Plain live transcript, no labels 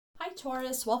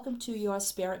Taurus, welcome to your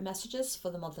spirit messages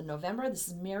for the month of November. This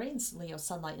is Mary, it's Leo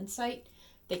Sunlight Insight.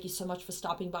 Thank you so much for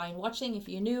stopping by and watching. If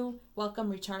you're new, welcome,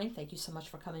 returning. Thank you so much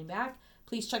for coming back.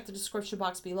 Please check the description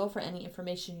box below for any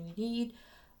information you need.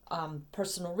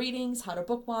 Personal readings, how to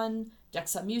book one,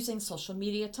 decks I'm using, social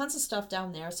media, tons of stuff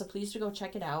down there. So please do go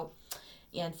check it out.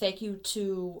 And thank you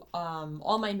to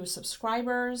all my new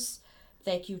subscribers.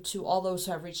 Thank you to all those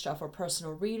who have reached out for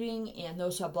personal reading and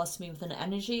those who have blessed me with an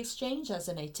energy exchange, as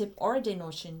in a tip or a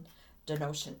donation to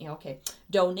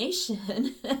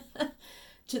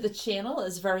the channel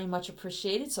is very much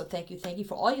appreciated. So thank you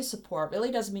for all your support. It really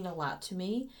does mean a lot to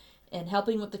me and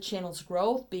helping with the channel's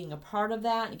growth, being a part of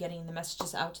that and getting the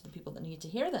messages out to the people that need to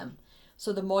hear them.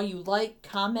 So the more you like,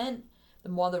 comment, the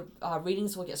more the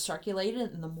readings will get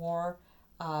circulated and the more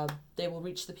they will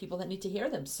reach the people that need to hear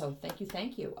them. So thank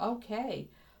you. Okay,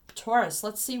 Taurus,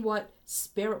 let's see what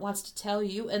Spirit wants to tell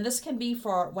you. And this can be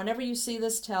for whenever you see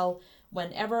this, till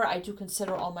whenever. I do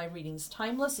consider all my readings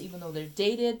timeless, even though they're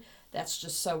dated. That's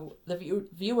just so the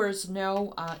viewers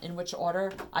know in which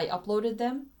order I uploaded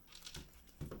them.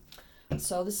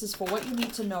 So this is for what you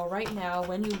need to know right now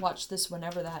when you watch this,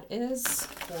 whenever that is,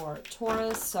 for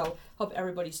Taurus. So hope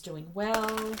everybody's doing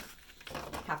well.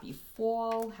 Happy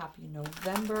fall, happy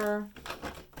November.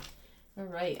 All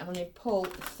right, I'm going to pull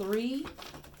 3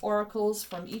 oracles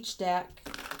from each deck,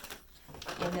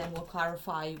 and then we'll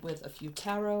clarify with a few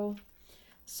tarot.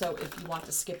 So if you want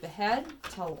to skip ahead,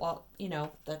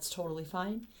 that's totally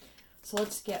fine. So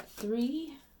let's get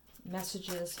 3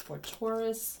 messages for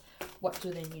Taurus. What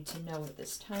do they need to know at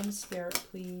this time, Spirit,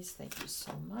 please? Thank you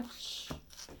so much.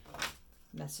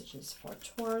 Messages for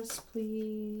Taurus,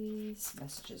 please.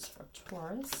 Messages for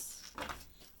Taurus.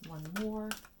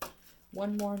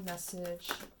 One more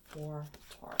message for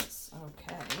Taurus.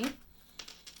 Okay.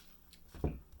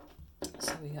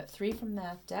 So we got 3 from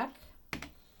that deck.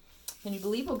 Can you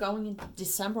believe we're going into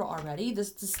December already?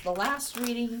 This is the last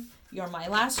reading. You're my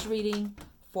last reading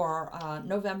for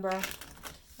November.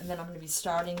 And then I'm going to be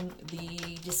starting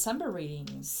the December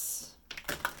readings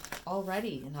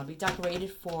already. And I'll be decorated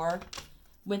for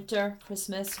winter,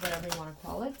 Christmas, whatever you want to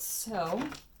call it. So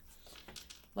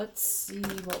let's see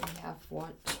what we have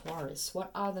for Taurus. What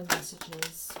are the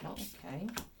messages? Oh, okay.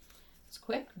 It's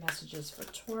quick. Messages for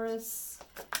Taurus.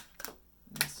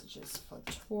 Messages for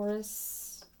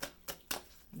Taurus.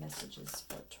 Messages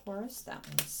for Taurus. That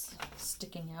one's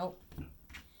sticking out.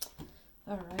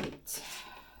 All right.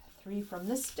 3 from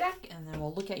this deck, and then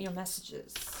we'll look at your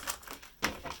messages.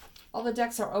 All the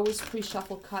decks are always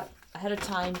pre-shuffle cut ahead of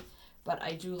time, but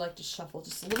I do like to shuffle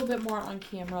just a little bit more on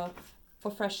camera for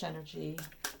fresh energy.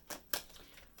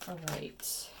 All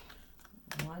right.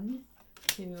 1,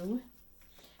 2,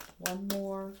 1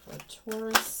 more for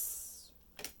Taurus.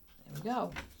 There we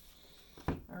go.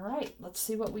 All right, let's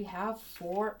see what we have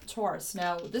for Taurus.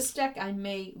 Now, this deck I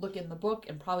may look in the book,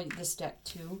 and probably this deck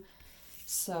too.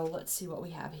 So let's see what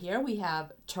we have here. We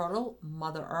have Turtle,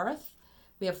 Mother Earth.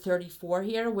 We have 34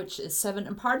 here, which is 7.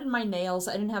 And pardon my nails,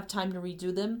 I didn't have time to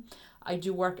redo them. I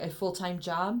do work a full-time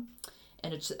job,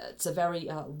 and it's a very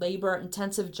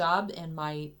labor-intensive job, and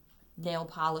my nail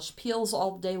polish peels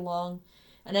all day long.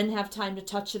 And I didn't have time to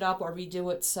touch it up or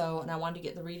redo it, and I wanted to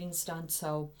get the readings done.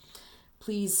 So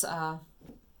please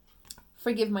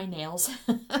forgive my nails.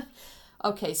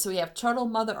 Okay, so we have Turtle,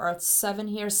 Mother Earth, 7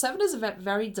 here. 7 is a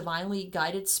very divinely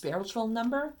guided spiritual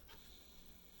number.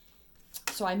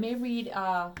 So I may read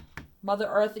Mother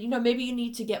Earth. Maybe you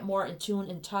need to get more in tune,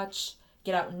 in touch,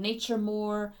 get out in nature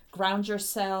more, ground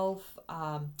yourself.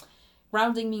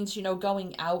 Grounding means,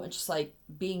 going out and just like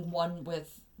being one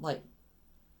with like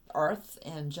earth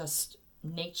and just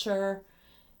nature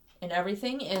and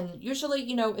everything. And usually,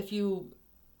 if you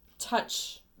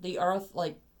touch the earth,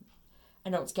 like, I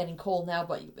know it's getting cold now,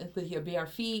 but with your bare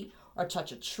feet, or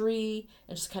touch a tree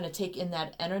and just kind of take in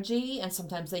that energy. And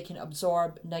sometimes they can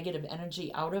absorb negative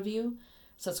energy out of you.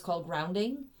 So it's called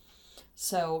grounding.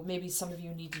 So maybe some of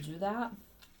you need to do that.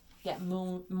 Get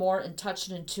more in touch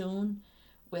and in tune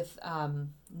with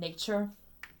nature.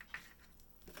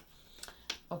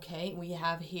 Okay, we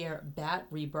have here Bat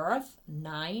Rebirth,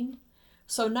 9.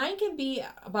 So 9 can be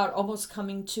about almost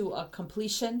coming to a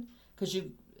completion, because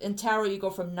in tarot, you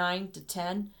go from 9 to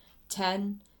 10.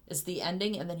 10 is the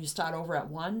ending, and then you start over at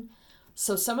 1.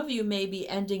 So some of you may be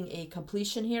ending a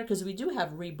completion here, because we do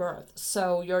have rebirth.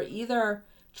 So you're either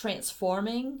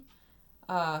transforming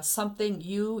something,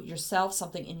 yourself,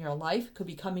 something in your life could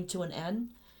be coming to an end.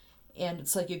 And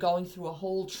it's like you're going through a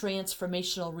whole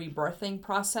transformational rebirthing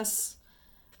process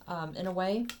in a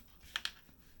way.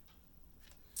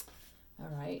 All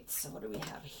right, so what do we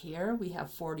have here? We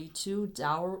have 42,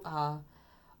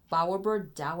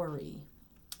 Bowerbird dowry.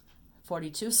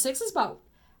 42. 6 is about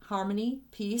harmony,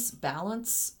 peace,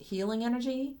 balance, healing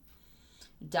energy.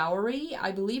 Dowry,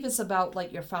 I believe, is about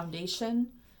like your foundation,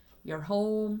 your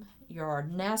home, your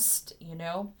nest, you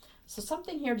know. So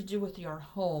something here to do with your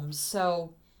home.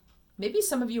 So maybe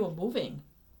some of you are moving.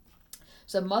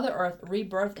 So Mother Earth,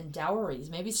 rebirth, and dowries.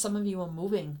 Maybe some of you are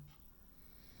moving,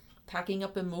 packing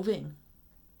up and moving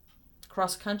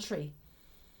cross country.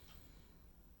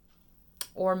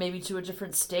 Or maybe to a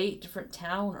different state, different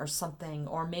town or something.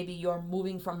 Or maybe you're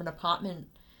moving from an apartment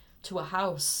to a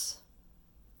house.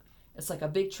 It's like a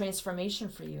big transformation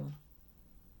for you.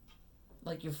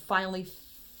 Like you're finally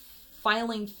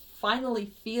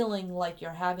feeling like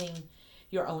you're having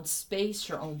your own space,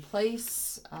 your own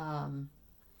place.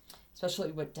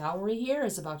 Especially what dowry here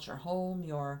is about your home,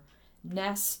 your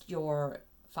nest, your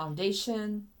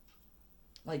foundation,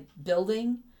 like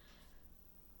building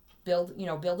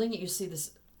it. You see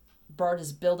this bird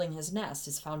is building his nest,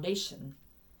 his foundation.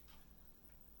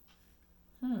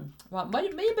 Well,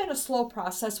 it may have been a slow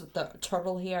process with the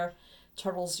turtle here.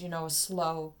 Turtles, are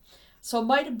slow. So it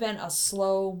might have been a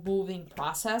slow moving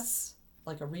process,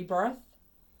 like a rebirth,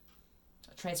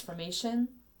 a transformation.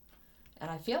 And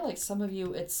I feel like some of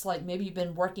you, it's like maybe you've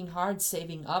been working hard,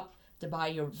 saving up to buy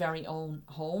your very own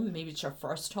home. Maybe it's your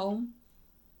first home.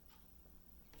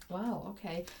 Wow,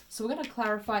 okay. So we're going to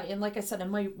clarify, and like I said, I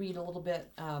might read a little bit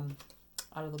out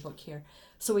of the book here.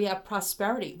 So we have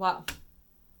prosperity. Wow.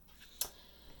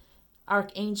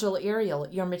 Archangel Ariel,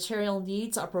 your material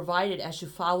needs are provided as you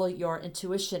follow your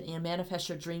intuition and manifest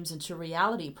your dreams into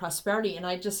reality. Prosperity, and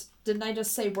didn't I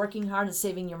just say working hard and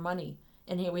saving your money?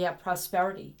 And here we have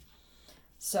prosperity.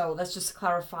 So that's just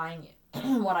clarifying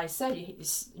what I said.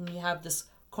 You have this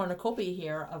cornucopia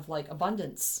here of like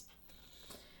abundance.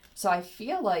 So I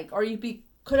feel like, or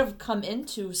could have come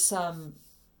into some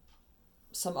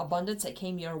abundance that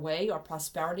came your way, or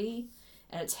prosperity,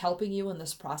 and it's helping you in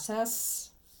this process.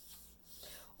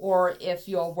 Or if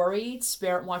you're worried,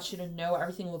 Spirit wants you to know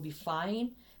everything will be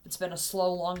fine. It's been a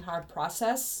slow, long, hard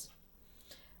process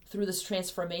through this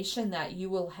transformation, that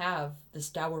you will have this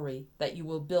dowry, that you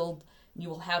will build, you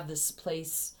will have this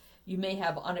place. You may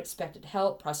have unexpected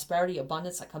help, prosperity,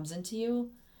 abundance that comes into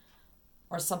you.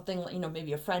 Or something,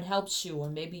 maybe a friend helps you, or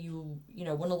maybe you win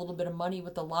a little bit of money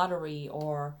with the lottery,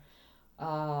 or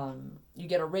you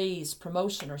get a raise,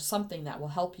 promotion, or something that will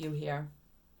help you here.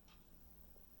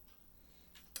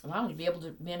 Wow, you'll be able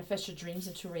to manifest your dreams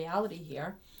into reality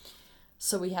here.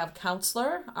 So we have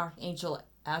counselor, Archangel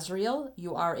Azrael.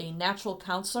 You are a natural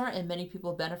counselor, and many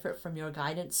people benefit from your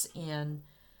guidance and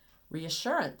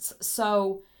reassurance.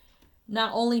 So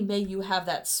not only may you have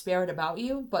that spirit about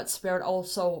you, but spirit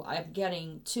also, I'm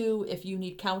getting too, if you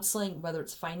need counseling, whether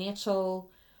it's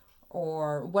financial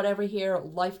or whatever here,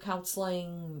 life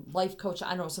counseling, life coach, I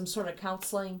don't know, some sort of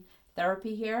counseling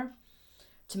therapy here,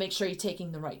 to make sure you're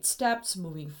taking the right steps,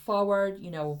 moving forward,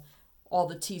 all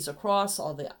the T's are crossed,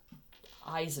 all the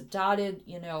I's are dotted,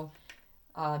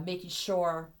 making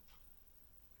sure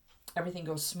everything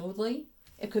goes smoothly.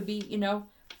 It could be,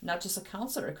 not just a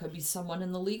counselor, it could be someone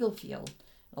in the legal field,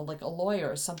 like a lawyer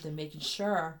or something, making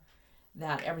sure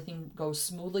that everything goes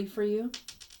smoothly for you.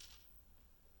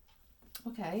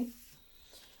 Okay.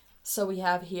 So we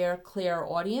have here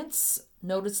clairaudience.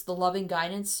 Notice the loving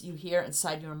guidance you hear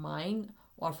inside your mind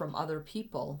or from other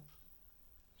people.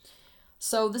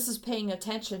 So this is paying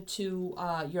attention to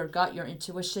your gut, your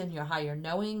intuition, your higher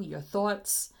knowing, your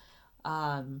thoughts.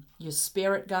 Your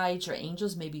spirit guides, your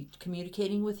angels may be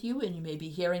communicating with you, and you may be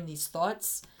hearing these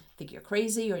thoughts, think you're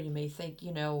crazy, or you may think,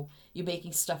 you're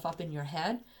making stuff up in your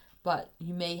head, but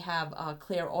you may have a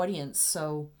clairaudience,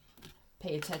 so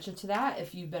pay attention to that.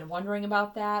 If you've been wondering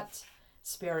about that,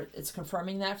 Spirit is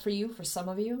confirming that for you, for some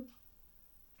of you.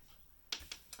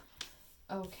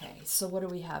 Okay, so what do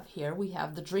we have here? We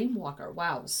have the Dream Walker.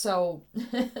 Wow, so,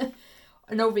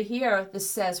 and over here, this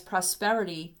says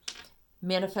prosperity,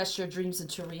 manifest your dreams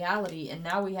into reality. And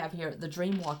now we have here the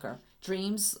Dream Walker.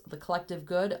 Dreams, the collective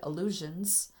good,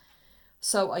 illusions.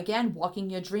 So again, walking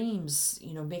your dreams,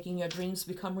 making your dreams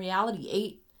become reality.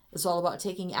 8 is all about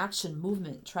taking action,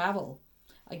 movement, travel.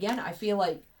 Again, I feel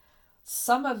like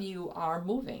some of you are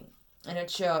moving, and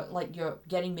it's you're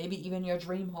getting maybe even your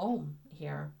dream home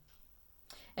here.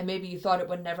 And maybe you thought it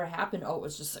would never happen. Oh, it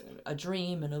was just a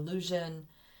dream, an illusion.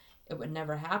 It would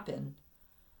never happen.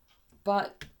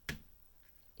 But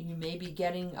you may be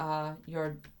getting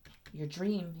your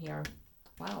dream here.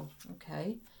 Wow,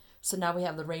 okay. So now we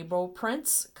have the Rainbow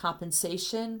Prince,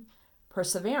 compensation,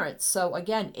 perseverance. So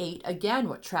again, 8, again,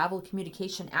 what? Travel,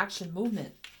 communication, action,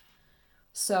 movement.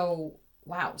 So,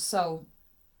 wow. So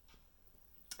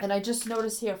And I just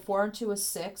noticed here, 4 and 2 is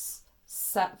 6,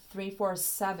 3, 4 is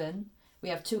 7. We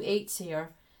have 2 8s here,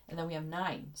 and then we have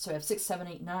 9. So we have 6, 7,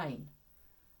 8, 9.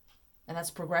 And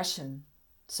that's progression.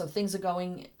 So things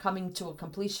are coming to a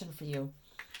completion for you.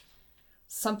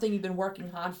 Something you've been working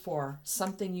hard for,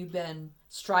 something you've been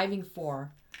striving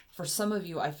for. For some of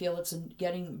you, I feel it's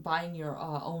buying your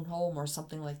own home or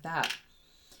something like that.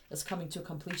 It's coming to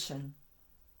completion.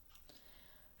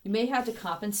 You may have to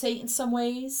compensate in some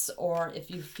ways, or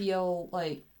if you feel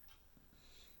like,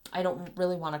 I don't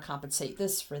really want to compensate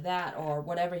this for that or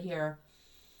whatever here,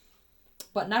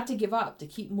 but not to give up, to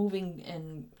keep moving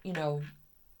and,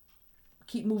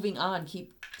 keep moving on,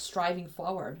 keep striving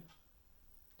forward.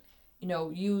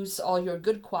 Use all your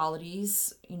good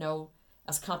qualities,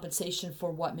 as compensation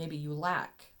for what maybe you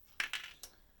lack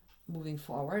moving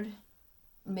forward.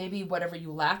 Maybe whatever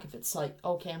you lack, if it's like,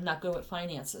 okay, I'm not good with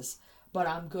finances, but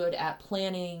I'm good at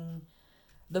planning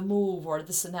the move or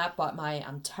this and that, but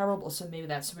I'm terrible. So maybe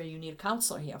that's where you need a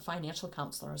counselor here, a financial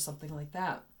counselor or something like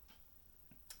that.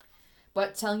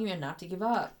 But telling you not to give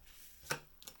up.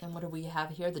 And what do we have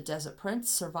here? The Desert Prince,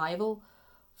 survival,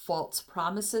 false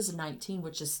promises, 19,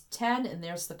 which is 10, and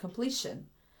there's the completion.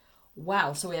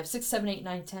 Wow, so we have 6, 7, 8,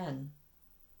 9, 10.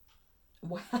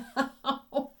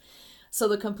 Wow. So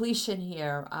the completion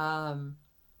here,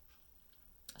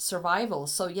 survival.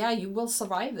 So yeah, you will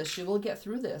survive this. You will get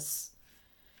through this.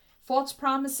 False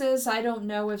promises, I don't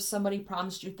know if somebody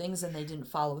promised you things and they didn't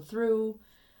follow through.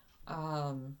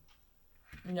 That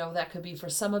could be for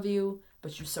some of you,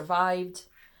 but you survived.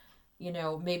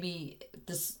 Maybe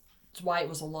this is why it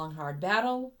was a long, hard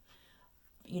battle.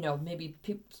 Maybe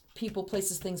people,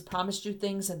 places, things promised you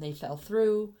things and they fell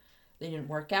through. They didn't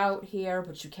work out here,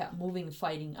 but you kept moving,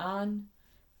 fighting on,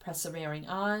 persevering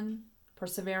on.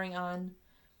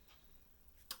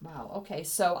 Wow, okay,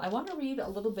 so I want to read a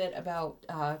little bit about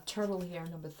turtle here,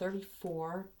 number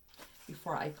 34,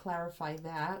 before I clarify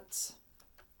that.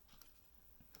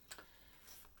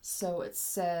 So it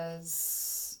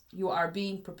says, you are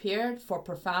being prepared for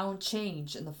profound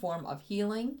change in the form of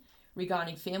healing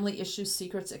regarding family issues,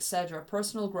 secrets, etc.,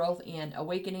 personal growth, and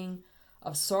awakening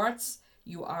of sorts.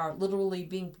 You are literally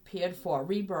being prepared for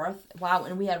rebirth. Wow,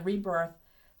 and we had rebirth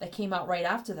that came out right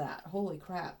after that. Holy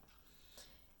crap.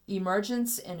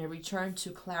 Emergence and a return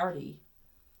to clarity.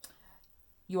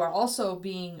 You are also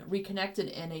being reconnected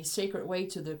in a sacred way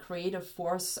to the creative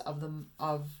force of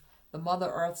the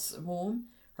Mother Earth's womb,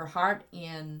 her heart,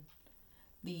 and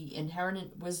the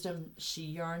inherent wisdom she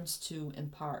yearns to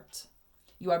impart.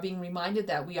 You are being reminded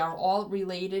that we are all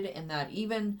related and that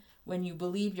even when you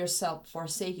believe yourself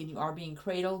forsaken, you are being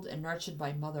cradled and nurtured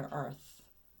by Mother Earth.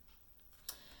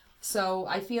 So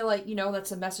I feel like,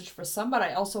 that's a message for some, but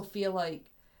I also feel like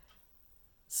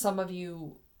some of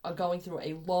you are going through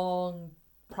a long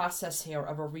process here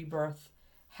of a rebirth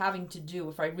having to do,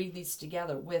 if I read these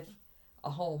together, with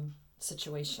a home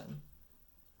situation.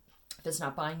 If it's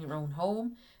not buying your own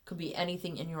home, could be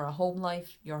anything in your home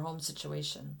life, your home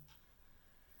situation.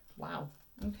 Wow.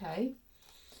 Okay.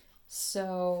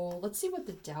 So let's see what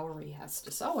the dowry has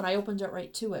to say. Oh, and I opened it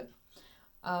right to it.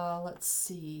 Let's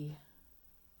see.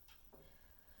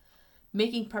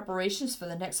 Making preparations for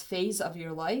the next phase of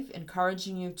your life,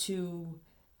 encouraging you to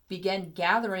begin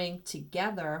gathering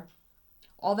together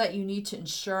all that you need to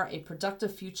ensure a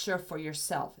productive future for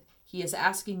yourself. He is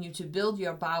asking you to build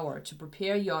your bower, to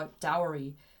prepare your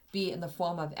dowry, be it in the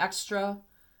form of extra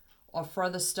or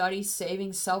further study,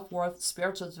 saving, self-worth,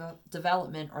 spiritual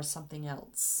development, or something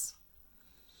else.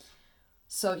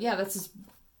 So yeah, that's just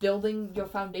building your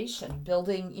foundation,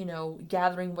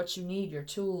 gathering what you need, your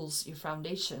tools, your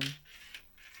foundation,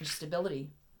 your stability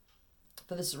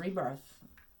for this rebirth.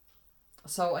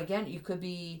 So again, you could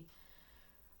be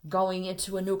going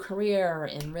into a new career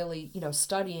and really,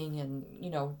 studying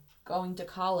and, going to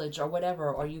college or whatever,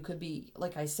 or you could be,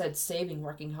 like I said, saving,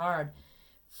 working hard,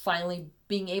 finally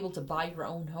being able to buy your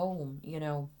own home,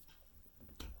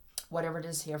 whatever it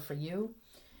is here for you.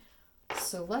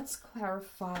 So let's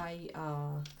clarify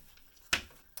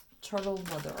Turtle,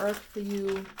 Mother Earth for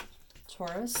you,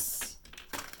 Taurus.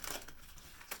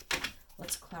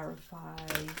 Let's clarify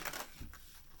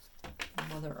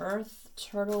Mother Earth,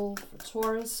 Turtle for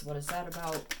Taurus. What is that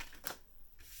about?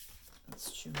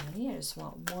 That's too many. I just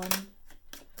want one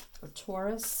for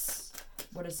Taurus.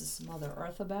 What is this Mother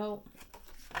Earth about?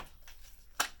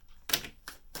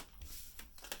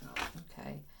 Oh,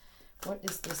 okay. What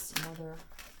is this Mother...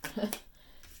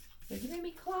 You're giving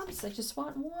me clumps. I just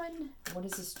want one. What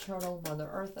is this Turtle, Mother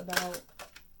Earth about?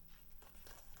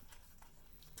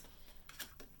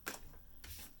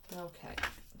 Okay.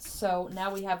 So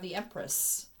now we have the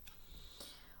Empress.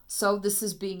 So this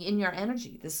is being in your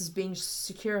energy. This is being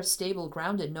secure, stable,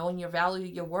 grounded, knowing your value,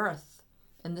 your worth.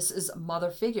 And this is a mother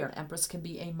figure. Empress can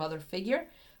be a mother figure.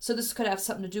 So this could have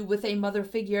something to do with a mother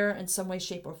figure in some way,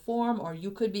 shape, or form. Or you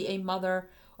could be a mother.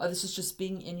 Or this is just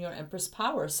being in your Empress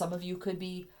power. Some of you could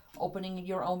be opening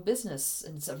your own business.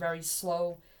 And it's a very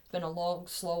slow, been a long,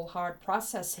 slow, hard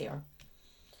process here.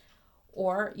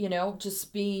 Or, you know,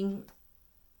 just being,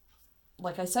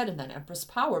 like I said, in that Empress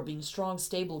power, being strong,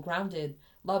 stable, grounded,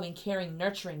 loving, caring,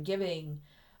 nurturing, giving,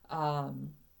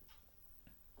 having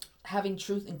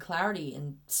truth and clarity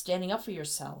and standing up for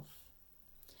yourself.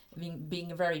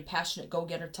 Being a very passionate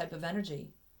go-getter type of energy.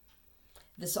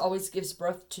 This always gives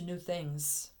birth to new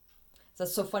things.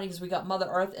 That's so funny because we got Mother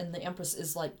Earth and the Empress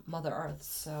is like Mother Earth.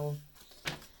 So,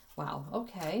 wow.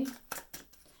 Okay.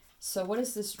 So what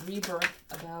is this rebirth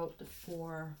about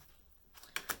for...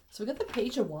 So we got the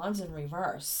Page of Wands in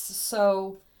reverse.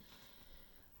 So,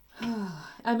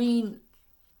 I mean,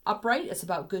 upright, it's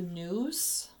about good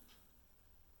news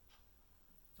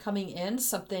coming in,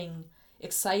 something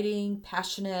exciting,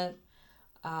 passionate,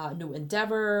 a new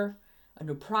endeavor, a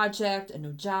new project, a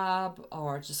new job,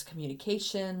 or just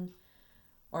communication,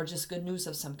 or just good news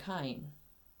of some kind.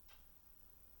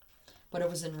 But it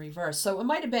was in reverse. So it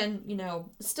might have been, you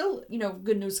know, still, you know,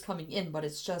 good news coming in, but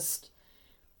it's just,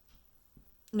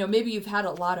 you know, maybe you've had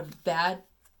a lot of bad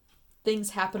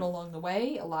things happen along the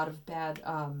way, a lot of bad,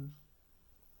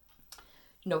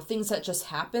 you know, things that just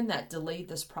happened that delayed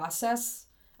this process.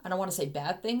 I don't want to say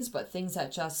bad things, but things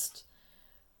that just,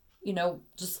 you know,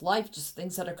 just life, just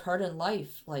things that occurred in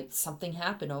life, like something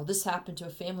happened. Oh, this happened to a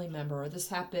family member, or this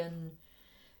happened,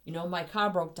 you know, my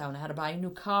car broke down. I had to buy a new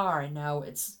car, and now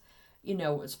it's, you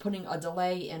know, it's putting a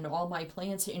delay in all my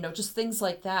plans, you know, just things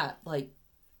like that, like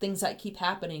things that keep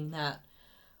happening that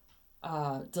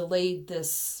delayed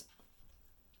this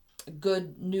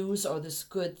good news or this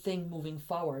good thing moving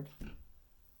forward.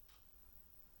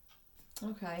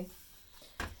 Okay.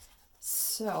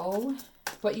 So,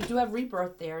 but you do have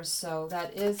rebirth there, so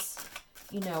that is,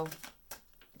 you know,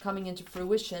 coming into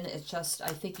fruition. It's just, I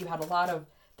think you had a lot of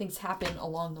things happen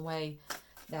along the way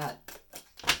that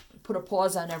put a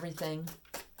pause on everything.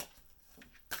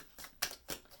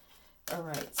 All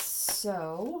right,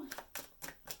 so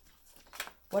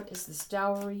what is this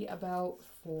dowry about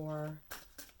for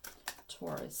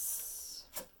Taurus?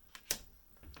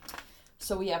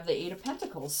 So we have the Eight of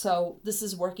Pentacles. So this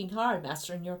is working hard,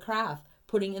 mastering your craft,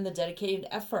 putting in the dedicated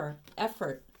effort.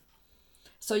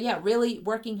 So yeah, really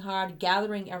working hard,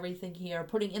 gathering everything here,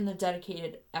 putting in the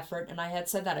dedicated effort. And I had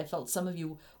said that I felt some of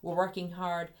you were working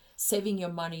hard, saving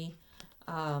your money,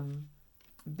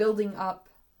 building up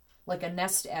like a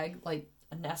nest egg, like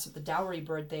a nest with the dowry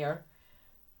bird there,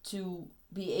 to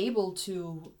be able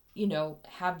to, you know,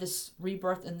 have this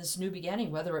rebirth and this new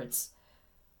beginning, whether it's,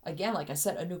 again, like I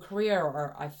said, a new career,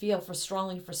 or I feel for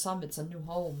strongly for some, it's a new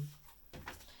home.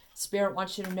 Spirit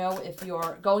wants you to know if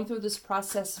you're going through this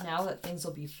process now that things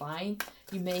will be fine.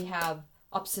 You may have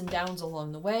ups and downs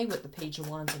along the way with the Page of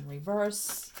Wands in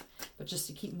reverse, but just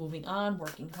to keep moving on,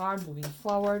 working hard, moving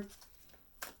forward.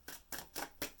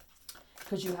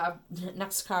 Because you have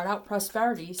next card out,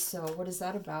 prosperity. So what is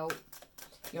that about?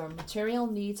 Your material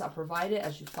needs are provided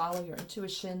as you follow your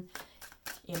intuition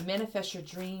and manifest your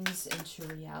dreams into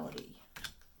reality.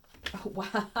 Oh,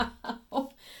 wow.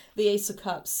 The Ace of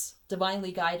Cups,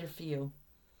 divinely guided for you.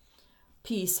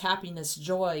 Peace, happiness,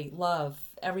 joy, love,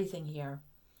 everything here.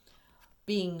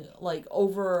 Being like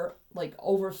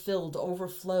overfilled,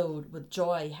 overflowed with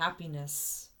joy,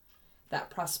 happiness, that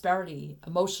prosperity,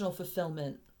 emotional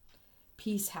fulfillment,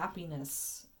 peace,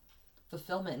 happiness,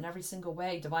 fulfillment in every single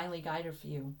way, divinely guided for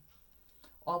you.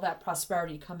 All that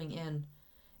prosperity coming in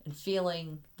and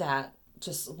feeling that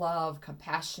just love,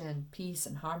 compassion, peace,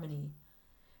 and harmony.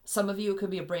 Some of you, it could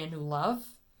be a brand new love.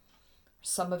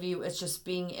 Some of you, it's just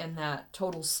being in that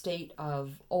total state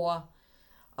of awe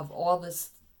of all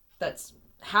this that's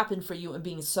happened for you and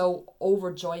being so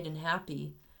overjoyed and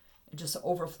happy and just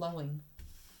overflowing.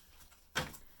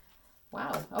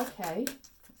 Wow, okay.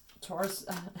 Taurus,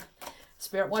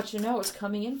 Spirit wants you to know it's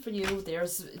coming in for you.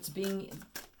 It's being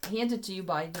handed to you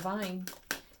by divine.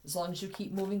 As long as you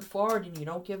keep moving forward and you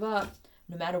don't give up,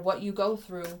 no matter what you go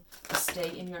through, you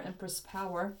stay in your Empress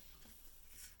power.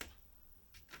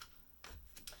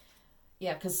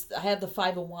 Yeah, because I had the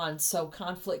Five of Wands, so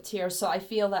conflict here. So I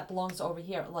feel that belongs over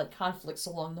here, like conflicts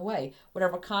along the way.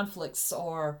 Whatever conflicts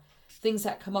or things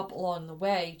that come up along the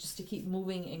way, just to keep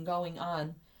moving and going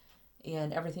on,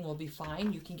 and everything will be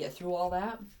fine. You can get through all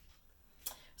that.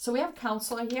 So we have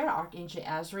counselor here, Archangel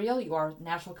Azrael. You are a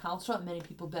natural counselor. Many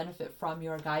people benefit from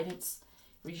your guidance,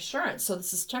 reassurance. So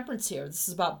this is temperance here. This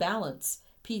is about balance.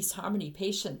 peace, harmony,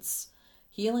 patience,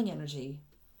 healing energy.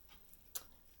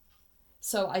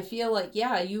 So I feel like,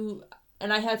 yeah,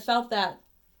 and I had felt that,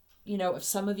 if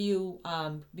some of you,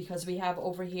 because we have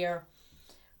over here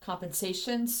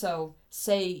compensation, so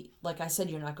say, like I said,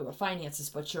 you're not good with finances,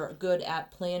 but you're good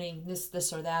at planning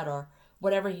this or that, or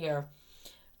whatever here.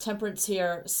 Temperance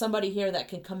here, somebody here that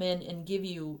can come in and give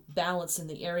you balance in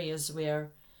the areas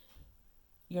where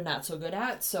you're not so good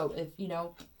at. So if,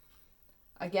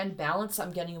 again, balance,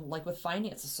 I'm getting like with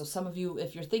finances. So some of you,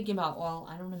 if you're thinking about, well,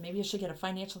 I don't know, maybe I should get a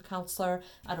financial counselor.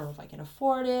 I don't know if I can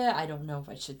afford it. I don't know if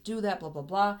I should do that, blah, blah,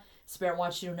 blah. Spirit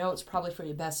wants you to know it's probably for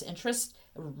your best interest.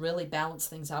 It will really balance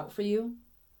things out for you.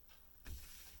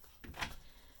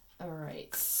 All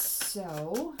right,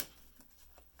 so,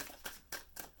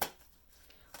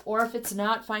 or if it's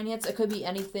not finance, it could be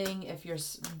anything. If you're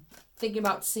thinking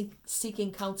about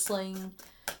seeking counseling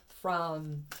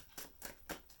from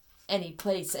any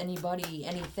place, anybody,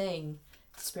 anything,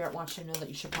 Spirit wants you to know that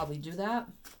you should probably do that.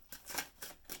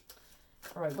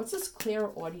 All right, what's this clear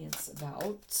audience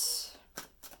about?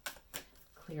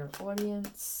 Clear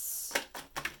audience.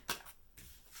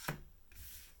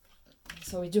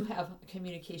 So we do have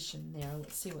communication there.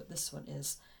 Let's see what this one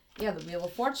is. Yeah, the Wheel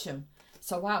of Fortune.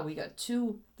 So wow, we got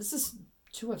two. This is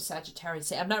two of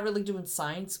Sagittarius. I'm not really doing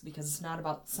signs because it's not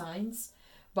about signs,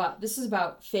 but this is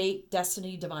about fate,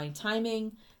 destiny, divine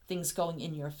timing, things going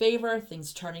in your favor,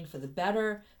 things turning for the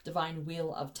better, divine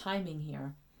wheel of timing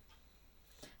here.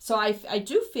 So I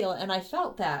do feel, and I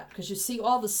felt that, because you see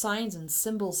all the signs and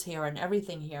symbols here and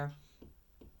everything here.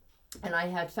 And I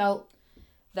had felt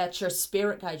that your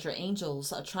spirit guides, your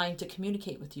angels, are trying to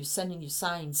communicate with you, sending you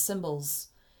signs, symbols,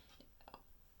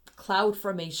 cloud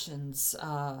formations,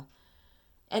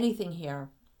 anything here.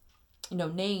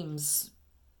 Names,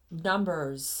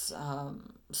 numbers,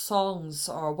 songs,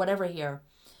 or whatever here.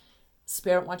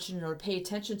 Spirit wants you to pay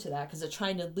attention to that, because they're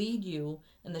trying to lead you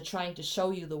and they're trying to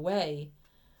show you the way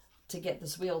to get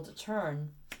this wheel to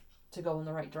turn to go in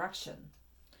the right direction.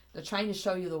 They're trying to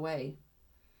show you the way.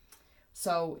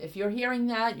 So if you're hearing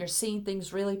that, you're seeing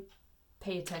things, really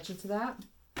pay attention to that.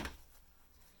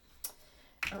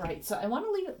 All right, so I want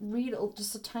to read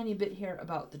just a tiny bit here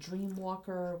about the Dream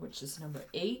Walker, which is number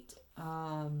 8.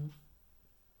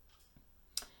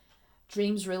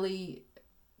 Dreams really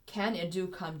can and do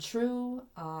come true.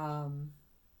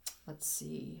 Let's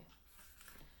see.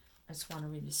 I just want to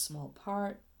read a small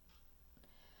part.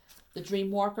 The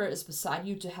Dream Walker is beside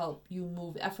you to help you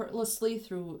move effortlessly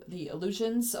through the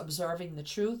illusions, observing the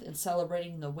truth, and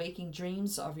celebrating the waking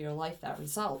dreams of your life that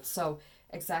result. So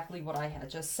exactly what I had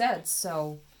just said.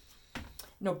 So,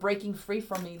 breaking free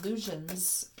from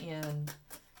illusions and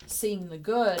seeing the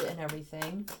good and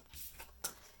everything.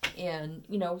 And,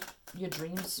 your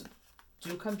dreams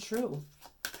do come true.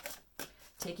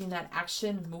 Taking that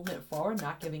action, movement forward,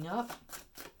 not giving up.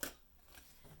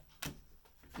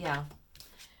 Yeah.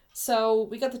 So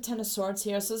we got the Ten of Swords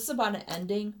here. So this is about an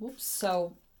ending. Whoops.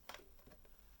 So,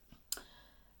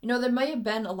 there may have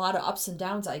been a lot of ups and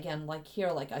downs again, like here,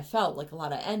 like I felt like a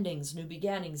lot of endings, new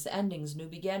beginnings,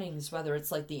 whether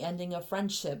it's like the ending of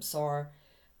friendships or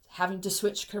having to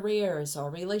switch careers or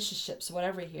relationships,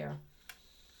 whatever here.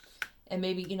 And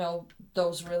maybe,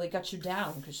 those really got you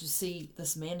down because you see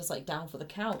this man is like down for the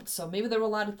count. So maybe there were a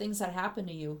lot of things that happened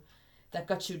to you that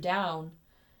got you down,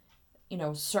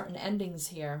 certain endings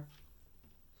here.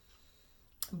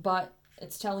 But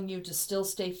it's telling you to still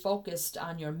stay focused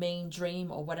on your main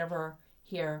dream or whatever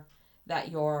here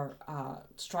that you're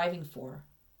striving for.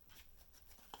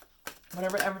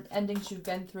 Whatever endings you've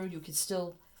been through, you can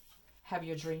still have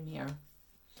your dream here.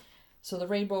 So the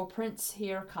Rainbow Prince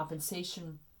here,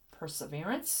 compensation,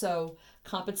 perseverance. So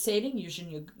compensating,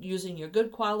 using your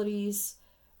good qualities,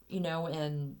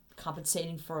 and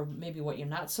compensating for maybe what you're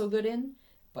not so good in,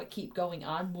 but keep going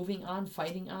on, moving on,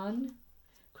 fighting on.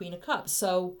 Queen of Cups.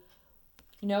 So,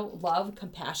 love,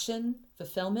 compassion,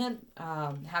 fulfillment,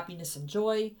 happiness and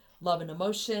joy, love and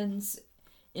emotions,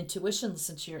 intuition,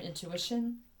 listen to your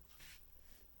intuition,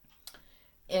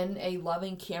 in a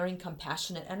loving, caring,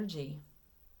 compassionate energy.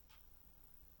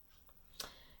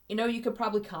 You could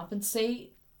probably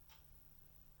compensate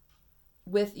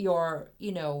with your,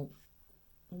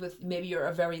 with maybe you're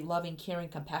a very loving, caring,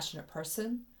 compassionate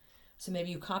person. So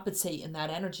maybe you compensate in that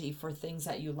energy for things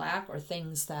that you lack or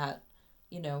things that,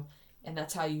 and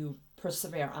that's how you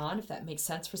persevere on, if that makes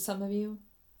sense for some of you.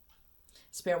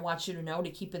 Spirit wants you to know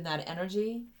to keep in that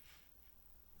energy.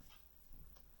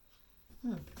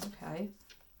 Okay.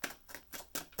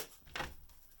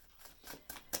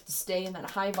 To stay in that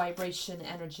high vibration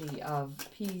energy of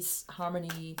peace,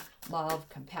 harmony, love,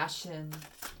 compassion,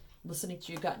 listening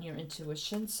to your gut and your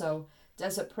intuition. So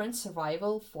Desert Prince,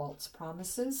 survival, false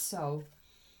promises. So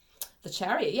the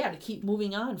Chariot, yeah, to keep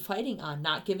moving on, fighting on,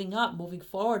 not giving up, moving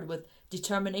forward with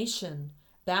determination,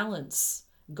 balance,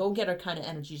 go-getter kind of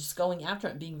energy, just going after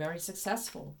it and being very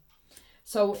successful.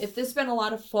 So if there's been a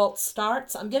lot of false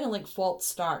starts, I'm getting like false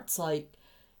starts, like,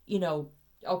 you know,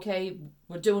 okay,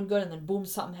 we're doing good, and then boom,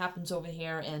 something happens over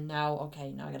here, and now,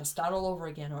 okay, now I got to start all over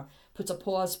again, or puts a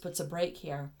pause, puts a break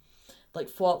here. Like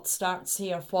false starts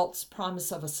here, false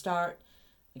promise of a start.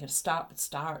 You got to stop and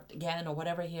start again, or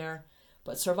whatever here.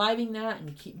 But surviving that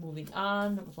and keep moving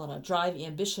on with a lot of drive,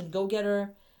 ambition,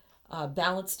 go-getter,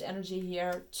 balanced energy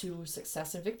here to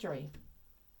success and victory.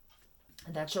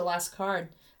 And that's your last card.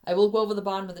 I will go over the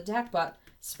bottom of the deck, but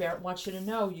Spirit wants you to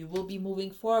know you will be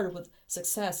moving forward with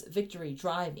success, victory,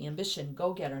 drive, ambition,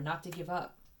 go-getter, not to give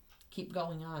up. Keep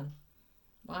going on.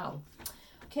 Wow.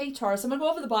 Okay, Taurus, I'm going to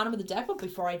go over the bottom of the deck, but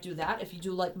before I do that, if you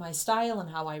do like my style and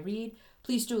how I read,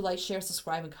 please do like, share,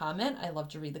 subscribe, and comment. I love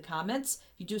to read the comments.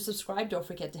 If you do subscribe, don't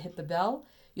forget to hit the bell.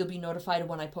 You'll be notified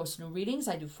when I post new readings.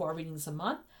 I do 4 readings a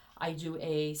month. I do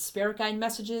a spirit guide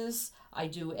messages. I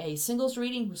do a singles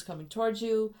reading, who's coming towards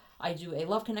you. I do a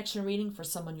love connection reading for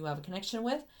someone you have a connection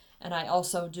with. And I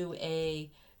also do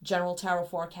a general tarot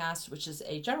forecast, which is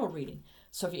a general reading.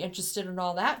 So if you're interested in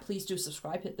all that, please do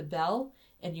subscribe, hit the bell,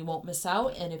 and you won't miss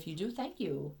out. And if you do, thank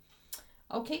you.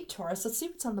 Okay, Taurus, let's see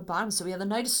what's on the bottom. So we have the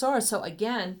Knight of Swords. So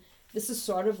again, this is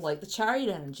sort of like the Chariot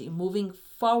energy, moving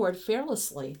forward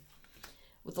fearlessly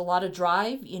with a lot of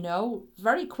drive, you know,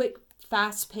 very quick,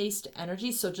 fast-paced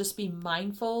energy. So just be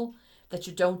mindful that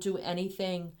you don't do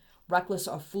anything reckless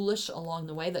or foolish along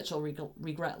the way that you'll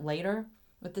regret later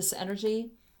with this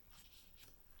energy.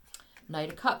 Knight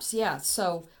of Cups, yeah.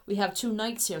 So we have 2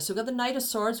 knights here. So we've got the Knight of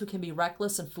Swords, who can be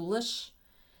reckless and foolish,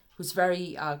 who's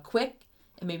very quick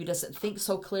and maybe doesn't think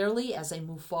so clearly as they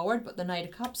move forward. But the Knight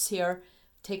of Cups here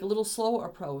take a little slower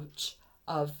approach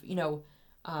of, you know,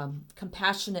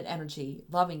 compassionate energy,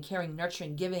 loving, caring,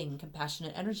 nurturing, giving,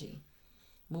 compassionate energy.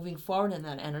 Moving forward in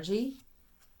that energy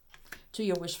to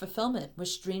your wish fulfillment,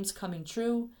 wish dreams coming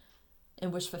true,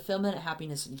 and wish fulfillment,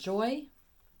 happiness and joy.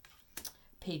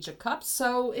 Page of Cups.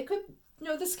 So it could, you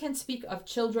know, this can speak of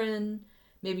children.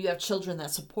 Maybe you have children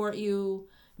that support you.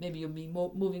 Maybe you'll be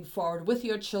moving forward with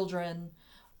your children.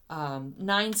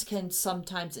 9s can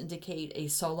sometimes indicate a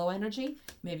solo energy.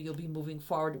 Maybe you'll be moving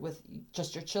forward with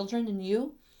just your children and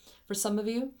you, for some of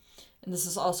you. And this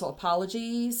is also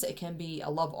apologies. It can be a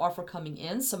love offer coming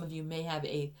in. Some of you may have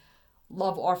a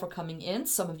love offer coming in.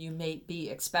 Some of you may be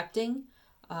expecting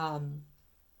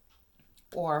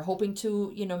or hoping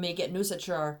to, you know, may get news that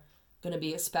you're going to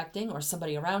be expecting, or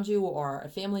somebody around you, or a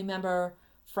family member,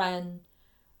 friend,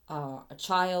 a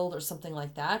child, or something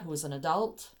like that, who is an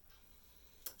adult.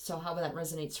 So how that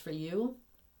resonates for you.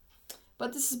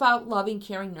 But this is about loving,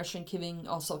 caring, nurturing, giving,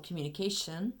 also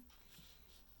communication.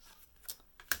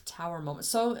 Tower moment.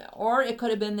 So, or it could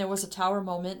have been there was a tower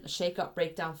moment, a shake-up,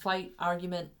 breakdown, fight,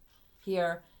 argument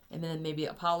here, and then maybe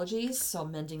apologies. So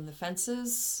mending the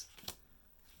fences.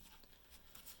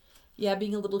 Yeah,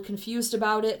 being a little confused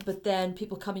about it, but then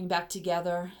people coming back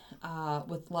together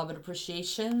with love and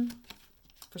appreciation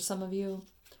for some of you.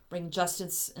 Bring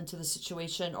justice into the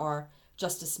situation, or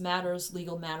justice matters,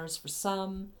 legal matters for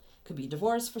some. Could be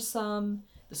divorce for some.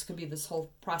 This could be this whole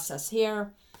process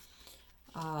here.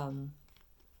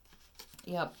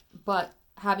 Yep, but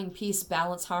having peace,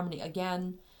 balance, harmony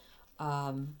again.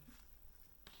 After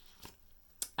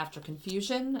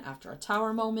confusion, after a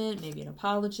tower moment, maybe an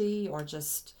apology, or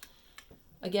just,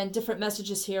 again, different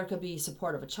messages here. It could be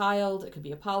support of a child. It could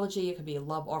be apology. It could be a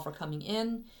love offer coming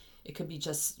in. It could be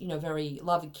just, you know, very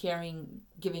loving, caring,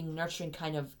 giving, nurturing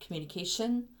kind of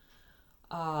communication.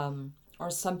 Or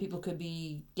some people could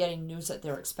be getting news that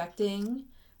they're expecting.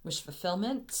 Wish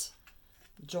fulfillment.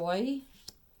 Joy.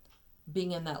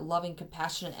 Being in that loving,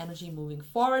 compassionate energy moving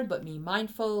forward, but being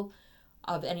mindful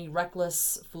of any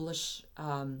reckless, foolish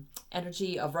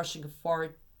energy of rushing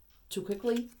forward too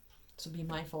quickly. So be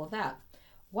mindful of that.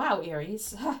 Wow,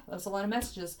 Aries. That was a lot of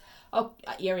messages. Oh,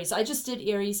 Aries. I just did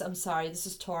Aries. I'm sorry. This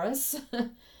is Taurus.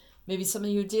 Maybe some of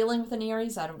you are dealing with an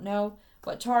Aries. I don't know.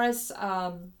 But Taurus,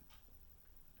 I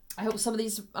hope some of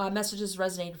these messages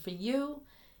resonated for you.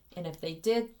 And if they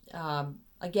did,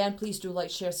 again, please do like,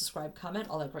 share, subscribe, comment,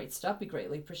 all that great stuff. Be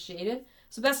greatly appreciated.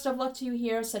 So best of luck to you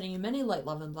here. Sending you many light,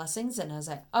 love, and blessings. And as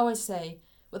I always say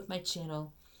with my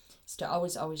channel, is to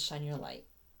always, always shine your light.